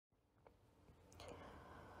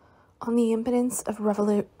On the Impotence of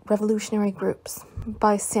Revolutionary Groups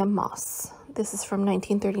by Sam Moss. This is from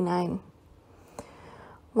 1939.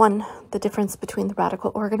 1. The difference between the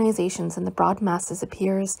radical organizations and the broad masses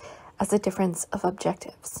appears as a difference of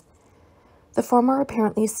objectives. The former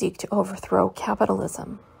apparently seek to overthrow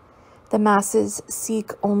capitalism. The masses seek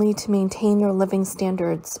only to maintain their living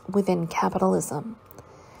standards within capitalism.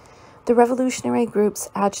 The revolutionary groups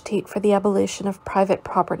agitate for the abolition of private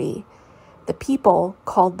property. The people,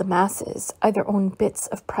 called the masses, either own bits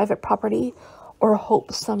of private property or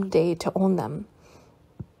hope someday to own them.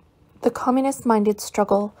 The communist-minded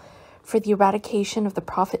struggle for the eradication of the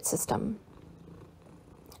profit system.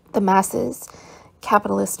 The masses,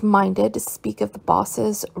 capitalist-minded, speak of the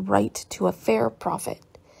boss's right to a fair profit.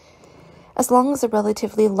 As long as a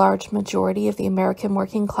relatively large majority of the American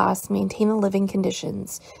working class maintain the living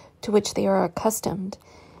conditions to which they are accustomed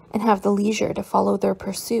and have the leisure to follow their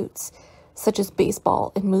pursuits, such as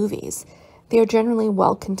baseball and movies, they are generally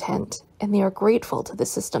well content, and they are grateful to the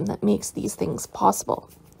system that makes these things possible.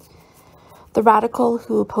 The radical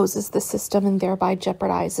who opposes the system and thereby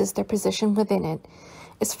jeopardizes their position within it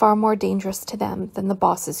is far more dangerous to them than the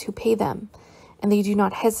bosses who pay them, and they do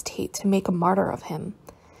not hesitate to make a martyr of him.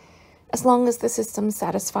 As long as the system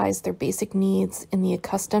satisfies their basic needs in the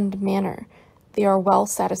accustomed manner, they are well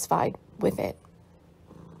satisfied with it.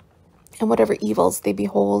 And whatever evils they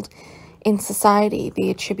behold in society,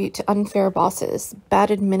 they attribute to unfair bosses,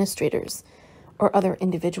 bad administrators, or other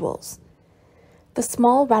individuals. The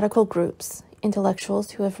small radical groups,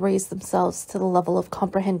 intellectuals who have raised themselves to the level of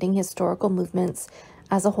comprehending historical movements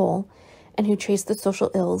as a whole, and who trace the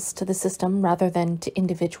social ills to the system rather than to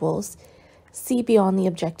individuals, see beyond the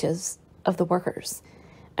objectives of the workers,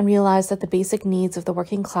 and realize that the basic needs of the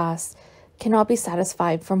working class cannot be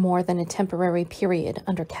satisfied for more than a temporary period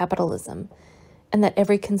under capitalism, and that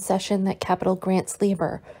every concession that capital grants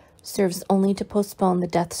labor serves only to postpone the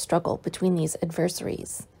death struggle between these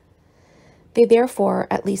adversaries. They therefore,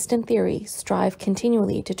 at least in theory, strive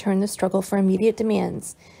continually to turn the struggle for immediate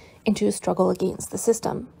demands into a struggle against the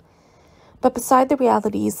system. But beside the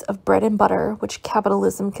realities of bread and butter, which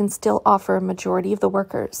capitalism can still offer a majority of the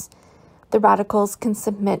workers, the radicals can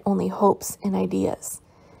submit only hopes and ideas,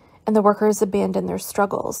 and the workers abandon their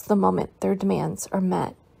struggles the moment their demands are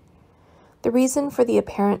met. The reason for the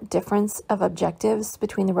apparent difference of objectives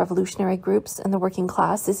between the revolutionary groups and the working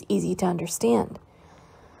class is easy to understand.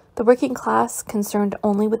 The working class, concerned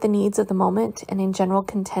only with the needs of the moment and in general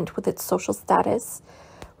content with its social status,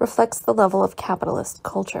 reflects the level of capitalist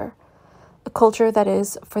culture, a culture that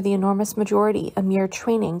is, for the enormous majority, a mere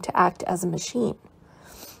training to act as a machine.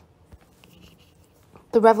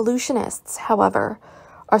 The revolutionists, however,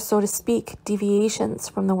 are, so to speak, deviations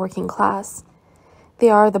from the working class. They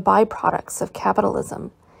are the byproducts of capitalism.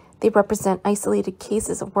 They represent isolated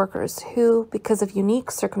cases of workers who, because of unique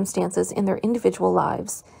circumstances in their individual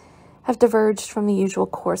lives, have diverged from the usual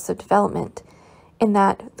course of development, in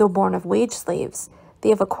that, though born of wage slaves, they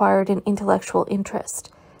have acquired an intellectual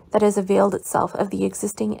interest that has availed itself of the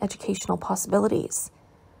existing educational possibilities.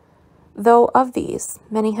 Though of these,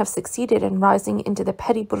 many have succeeded in rising into the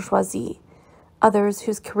petty bourgeoisie, others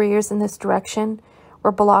whose careers in this direction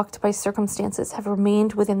were blocked by circumstances have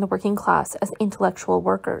remained within the working class as intellectual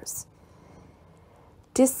workers.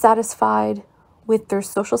 Dissatisfied with their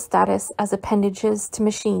social status as appendages to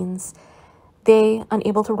machines, they,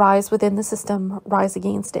 unable to rise within the system, rise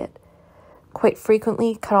against it. Quite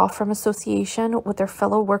frequently cut off from association with their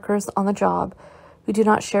fellow workers on the job who do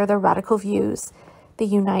not share their radical views, they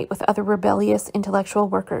unite with other rebellious intellectual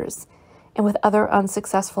workers and with other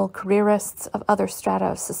unsuccessful careerists of other strata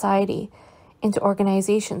of society into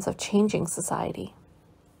organizations of changing society.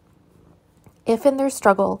 If in their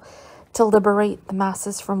struggle to liberate the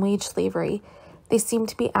masses from wage slavery, they seem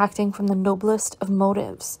to be acting from the noblest of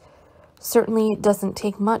motives, certainly it doesn't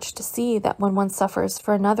take much to see that when one suffers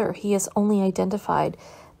for another, he has only identified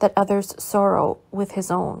that other's sorrow with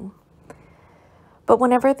his own. But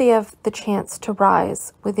whenever they have the chance to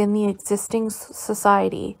rise within the existing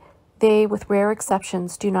society, they, with rare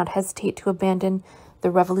exceptions, do not hesitate to abandon the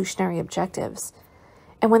revolutionary objectives.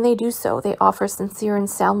 And when they do so, they offer sincere and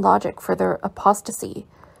sound logic for their apostasy.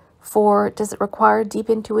 For does it require deep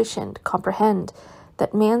intuition to comprehend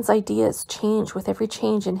that man's ideas change with every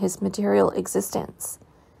change in his material existence?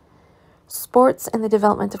 Sports and the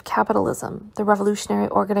development of capitalism, the revolutionary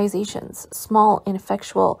organizations, small,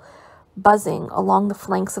 ineffectual, buzzing along the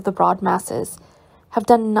flanks of the broad masses, have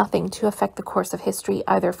done nothing to affect the course of history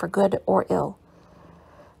either for good or ill.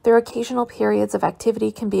 Their occasional periods of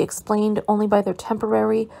activity can be explained only by their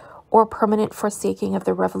temporary or permanent forsaking of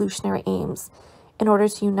their revolutionary aims in order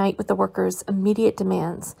to unite with the workers' immediate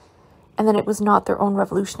demands and that it was not their own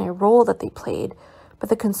revolutionary role that they played, but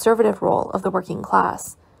the conservative role of the working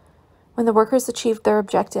class. When the workers achieved their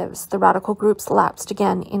objectives, the radical groups lapsed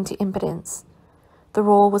again into impotence. The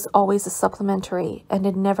role was always a supplementary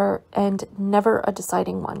and never a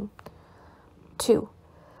deciding one. 2.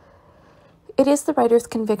 It is the writer's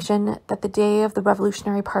conviction that the day of the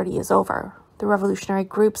Revolutionary Party is over. The revolutionary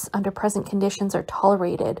groups under present conditions are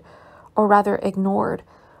tolerated, or rather ignored,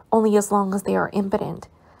 only as long as they are impotent,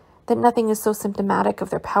 that nothing is so symptomatic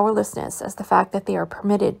of their powerlessness as the fact that they are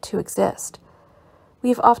permitted to exist. We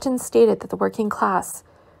have often stated that the working class,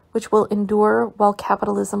 which will endure while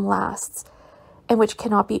capitalism lasts, and which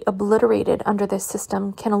cannot be obliterated under this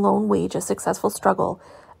system, can alone wage a successful struggle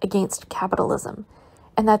against capitalism,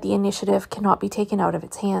 and that the initiative cannot be taken out of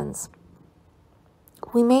its hands.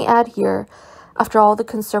 We may add here, after all, the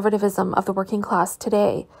conservatism of the working class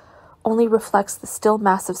today only reflects the still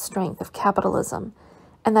massive strength of capitalism,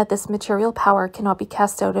 and that this material power cannot be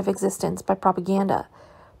cast out of existence by propaganda,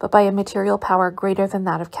 but by a material power greater than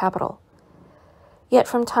that of capital. Yet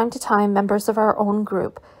from time to time, members of our own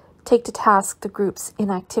group take to task the group's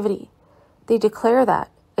inactivity. They declare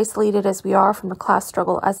that, isolated as we are from the class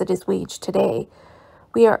struggle as it is waged today,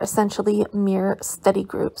 we are essentially mere study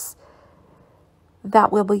groups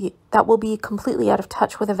that will be completely out of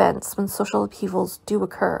touch with events when social upheavals do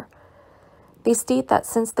occur. They state that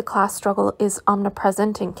since the class struggle is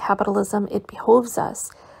omnipresent in capitalism, it behoves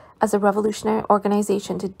us, as a revolutionary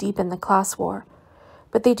organization, to deepen the class war,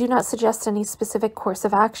 but they do not suggest any specific course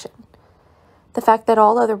of action. The fact that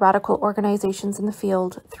all other radical organizations in the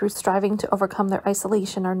field, through striving to overcome their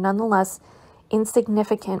isolation, are nonetheless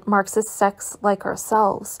insignificant Marxist sects like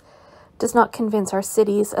ourselves, does not convince our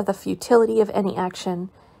cities of the futility of any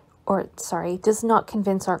action, does not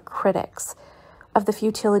convince our critics of the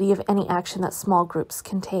futility of any action that small groups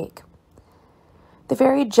can take. The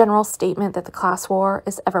very general statement that the class war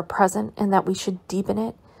is ever present and that we should deepen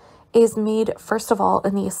it is made, first of all,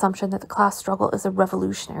 in the assumption that the class struggle is a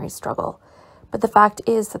revolutionary struggle, but the fact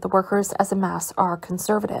is that the workers as a mass are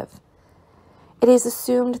conservative. It is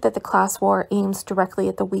assumed that the class war aims directly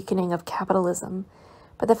at the weakening of capitalism,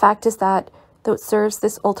 but the fact is that, though it serves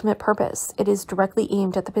this ultimate purpose, it is directly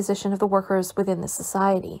aimed at the position of the workers within the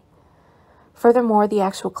society. Furthermore, the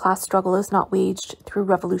actual class struggle is not waged through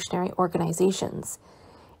revolutionary organizations.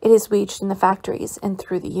 It is waged in the factories and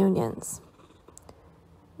through the unions.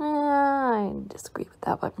 I disagree with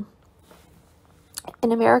that one.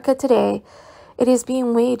 In America today, it is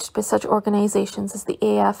being waged by such organizations as the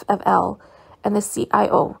AFL and the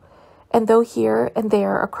CIO, and though here and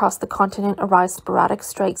there across the continent arise sporadic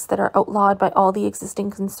strikes that are outlawed by all the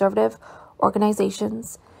existing conservative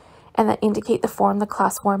organizations, and that indicate the form the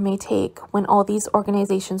class war may take when all these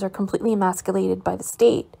organizations are completely emasculated by the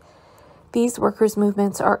state, these workers'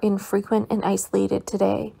 movements are infrequent and isolated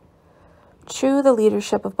today. True, the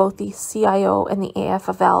leadership of both the CIO and the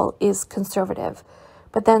AFL is conservative,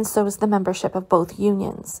 but then so is the membership of both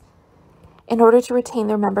unions. In order to retain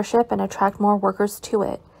their membership and attract more workers to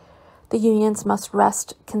it, the unions must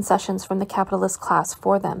wrest concessions from the capitalist class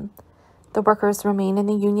for them. The workers remain in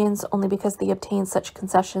the unions only because they obtain such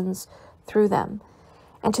concessions through them,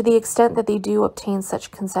 and to the extent that they do obtain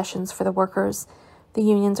such concessions for the workers, the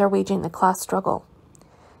unions are waging the class struggle.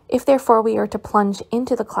 If therefore we are to plunge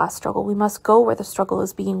into the class struggle, we must go where the struggle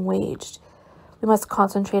is being waged. We must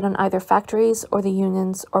concentrate on either factories or the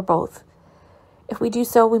unions or both. If we do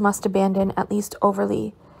so, we must abandon, at least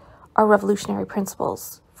overly, our revolutionary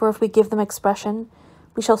principles, for if we give them expression,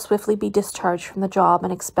 we shall swiftly be discharged from the job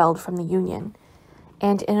and expelled from the union,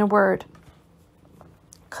 and, in a word,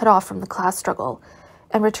 cut off from the class struggle,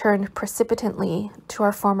 and returned precipitately to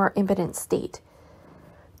our former impotent state.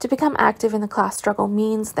 To become active in the class struggle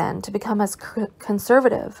means, then, to become as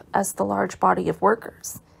conservative as the large body of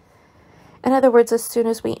workers. In other words, as soon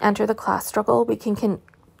as we enter the class struggle, we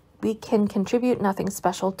can contribute nothing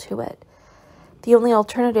special to it. The only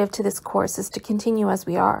alternative to this course is to continue as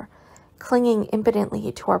we are, clinging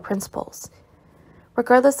impotently to our principles.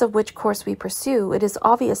 Regardless of which course we pursue, it is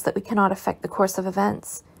obvious that we cannot affect the course of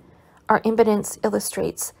events. Our impotence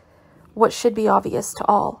illustrates what should be obvious to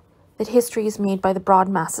all, that history is made by the broad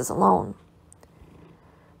masses alone.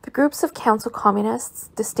 The groups of council communists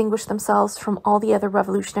distinguish themselves from all the other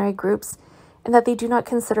revolutionary groups in that they do not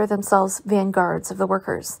consider themselves vanguards of the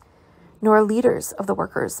workers, nor leaders of the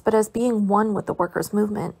workers, but as being one with the workers'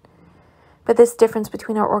 movement. But this difference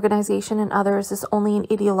between our organization and others is only an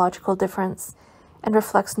ideological difference and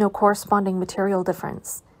reflects no corresponding material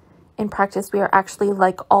difference. In practice, we are actually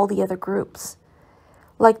like all the other groups.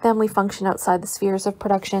 Like them, we function outside the spheres of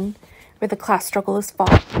production, where the class struggle is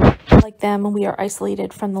fought. Like them, we are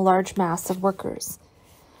isolated from the large mass of workers.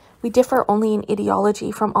 We differ only in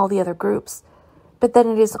ideology from all the other groups, but then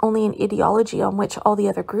it is only in ideology on which all the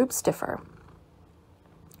other groups differ.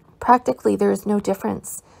 Practically, there is no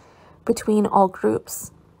difference between all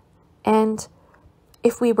groups, and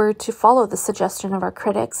if we were to follow the suggestion of our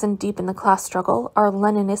critics and deepen the class struggle, our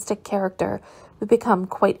Leninistic character would become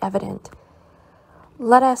quite evident.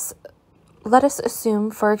 Let us assume,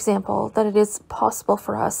 for example, that it is possible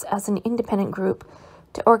for us as an independent group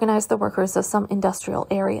to organize the workers of some industrial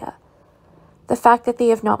area. The fact that they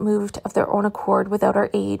have not moved of their own accord without our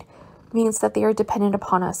aid means that they are dependent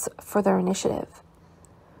upon us for their initiative.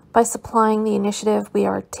 By supplying the initiative, we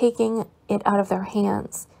are taking it out of their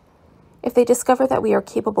hands. If they discover that we are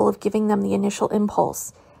capable of giving them the initial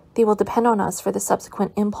impulse, they will depend on us for the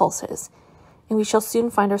subsequent impulses, and we shall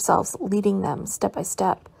soon find ourselves leading them step by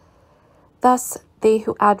step. Thus, they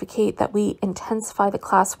who advocate that we intensify the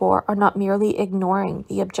class war are not merely ignoring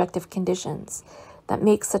the objective conditions that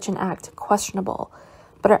make such an act questionable,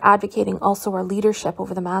 but are advocating also our leadership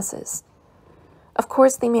over the masses. Of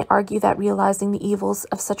course, they may argue that realizing the evils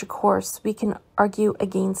of such a course, we can argue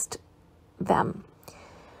against them.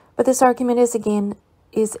 But this argument is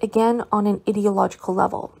again on an ideological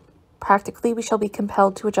level. Practically, we shall be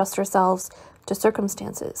compelled to adjust ourselves to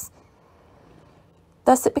circumstances.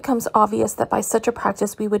 Thus, it becomes obvious that by such a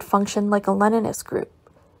practice we would function like a Leninist group,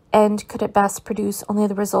 and could at best produce only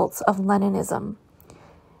the results of Leninism.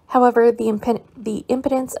 However, the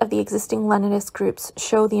impotence of the existing Leninist groups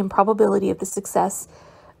show the improbability of the success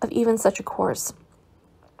of even such a course,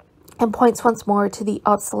 and points once more to the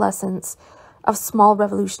obsolescence of small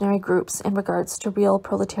revolutionary groups in regards to real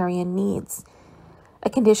proletarian needs, a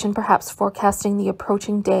condition perhaps forecasting the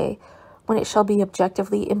approaching day when it shall be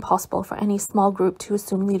objectively impossible for any small group to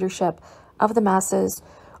assume leadership of the masses,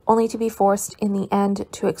 only to be forced in the end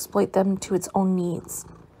to exploit them to its own needs.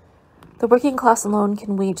 The working class alone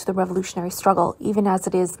can wage the revolutionary struggle, even as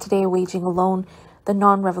it is today waging alone the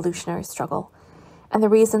non-revolutionary struggle. And the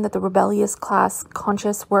reason that the rebellious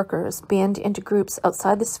class-conscious workers band into groups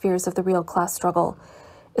outside the spheres of the real class struggle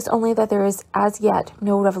is only that there is as yet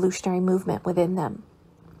no revolutionary movement within them.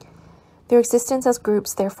 Their existence as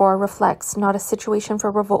groups, therefore, reflects not a situation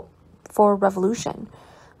for revolution,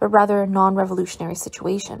 but rather a non-revolutionary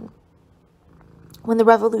situation. When the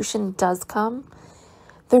revolution does come,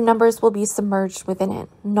 their numbers will be submerged within it,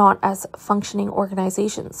 not as functioning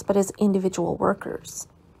organizations, but as individual workers.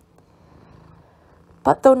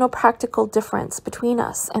 But though no practical difference between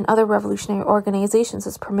us and other revolutionary organizations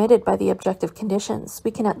is permitted by the objective conditions,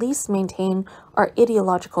 we can at least maintain our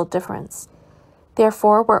ideological difference.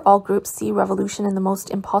 Therefore, where all groups see revolution in the most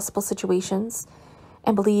impossible situations,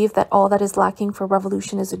 and believe that all that is lacking for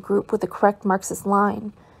revolution is a group with the correct Marxist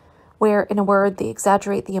line, where, in a word, they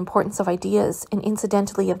exaggerate the importance of ideas and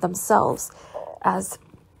incidentally of themselves as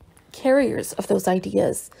carriers of those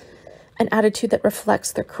ideas, an attitude that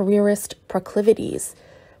reflects their careerist proclivities,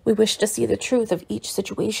 we wish to see the truth of each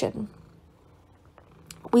situation.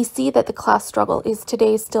 We see that the class struggle is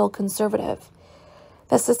today still conservative,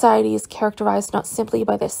 that society is characterized not simply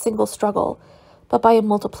by this single struggle, but by a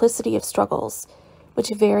multiplicity of struggles, which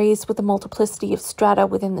varies with the multiplicity of strata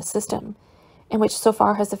within the system, and which so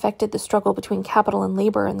far has affected the struggle between capital and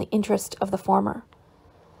labor in the interest of the former.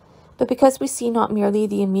 But because we see not merely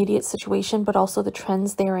the immediate situation, but also the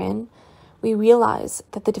trends therein, we realize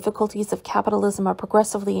that the difficulties of capitalism are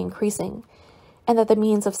progressively increasing, and that the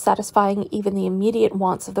means of satisfying even the immediate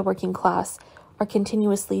wants of the working class are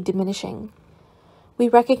continuously diminishing. We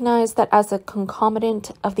recognize that as a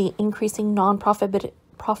concomitant of the increasing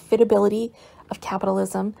non-profitability of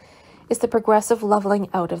capitalism is the progressive leveling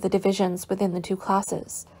out of the divisions within the two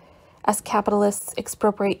classes, as capitalists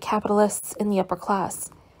expropriate capitalists in the upper class,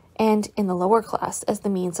 and in the lower class as the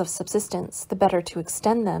means of subsistence, the better to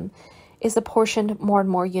extend them, is apportioned more and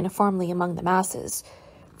more uniformly among the masses,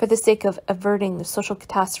 for the sake of averting the social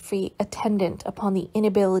catastrophe attendant upon the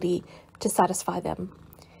inability to satisfy them.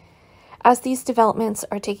 As these developments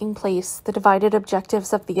are taking place, the divided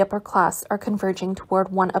objectives of the upper class are converging toward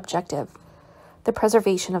one objective, the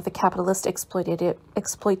preservation of the capitalist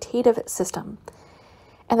exploitative system,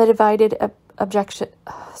 and the divided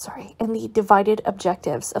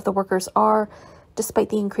objectives of the workers are, despite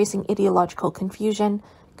the increasing ideological confusion,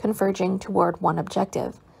 converging toward one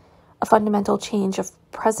objective, a fundamental change of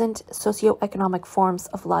present socio-economic forms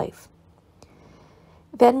of life.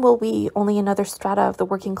 Then will we, only another strata of the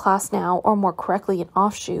working class now, or more correctly an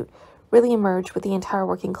offshoot, really emerge with the entire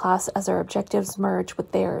working class as our objectives merge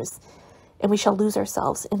with theirs, and we shall lose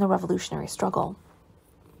ourselves in the revolutionary struggle.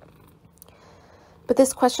 But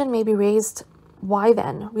this question may be raised, why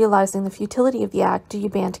then, realizing the futility of the act, do you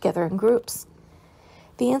band together in groups?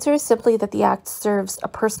 The answer is simply that the act serves a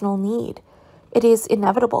personal need. It is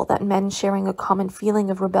inevitable that men sharing a common feeling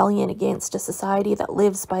of rebellion against a society that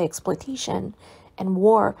lives by exploitation and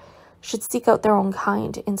war should seek out their own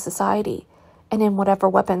kind in society and in whatever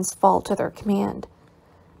weapons fall to their command.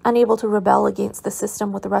 Unable to rebel against the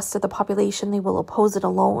system with the rest of the population, they will oppose it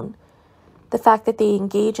alone. The fact that they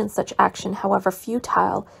engage in such action, however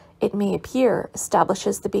futile it may appear,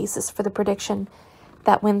 establishes the basis for the prediction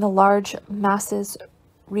that when the large masses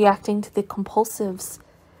reacting to the compulsives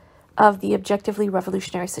of the objectively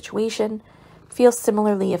revolutionary situation feel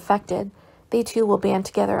similarly affected, they too will band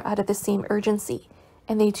together out of the same urgency,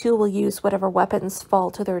 and they too will use whatever weapons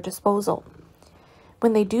fall to their disposal.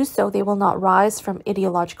 When they do so, they will not rise from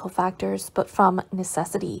ideological factors, but from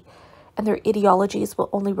necessity, and their ideologies will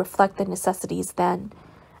only reflect the necessities then,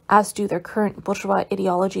 as do their current bourgeois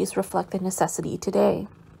ideologies reflect the necessity today.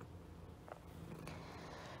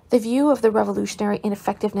 The view of the revolutionary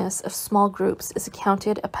ineffectiveness of small groups is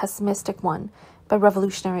accounted a pessimistic one by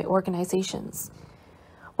revolutionary organizations.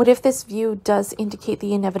 What if this view does indicate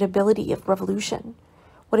the inevitability of revolution?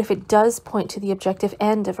 What if it does point to the objective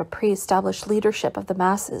end of a pre-established leadership of the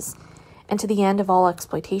masses and to the end of all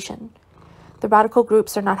exploitation? The radical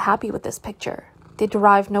groups are not happy with this picture. They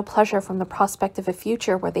derive no pleasure from the prospect of a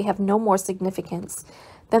future where they have no more significance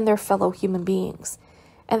than their fellow human beings,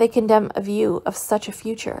 and they condemn a view of such a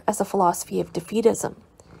future as a philosophy of defeatism.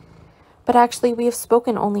 But actually, we have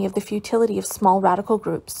spoken only of the futility of small radical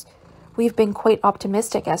groups. We have been quite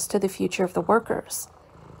optimistic as to the future of the workers.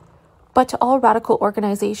 But to all radical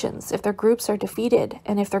organizations, if their groups are defeated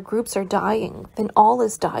and if their groups are dying, then all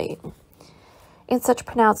is dying. In such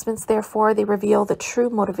pronouncements, therefore, they reveal the true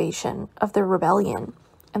motivation of their rebellion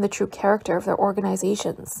and the true character of their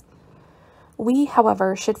organizations. We,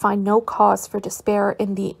 however, should find no cause for despair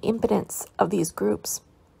in the impotence of these groups.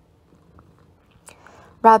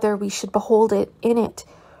 Rather, we should behold in it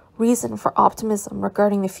reason for optimism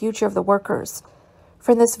regarding the future of the workers.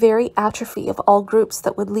 For in this very atrophy of all groups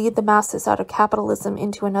that would lead the masses out of capitalism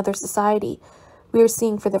into another society, we are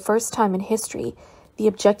seeing for the first time in history the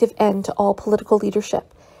objective end to all political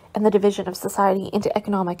leadership and the division of society into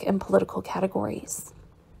economic and political categories.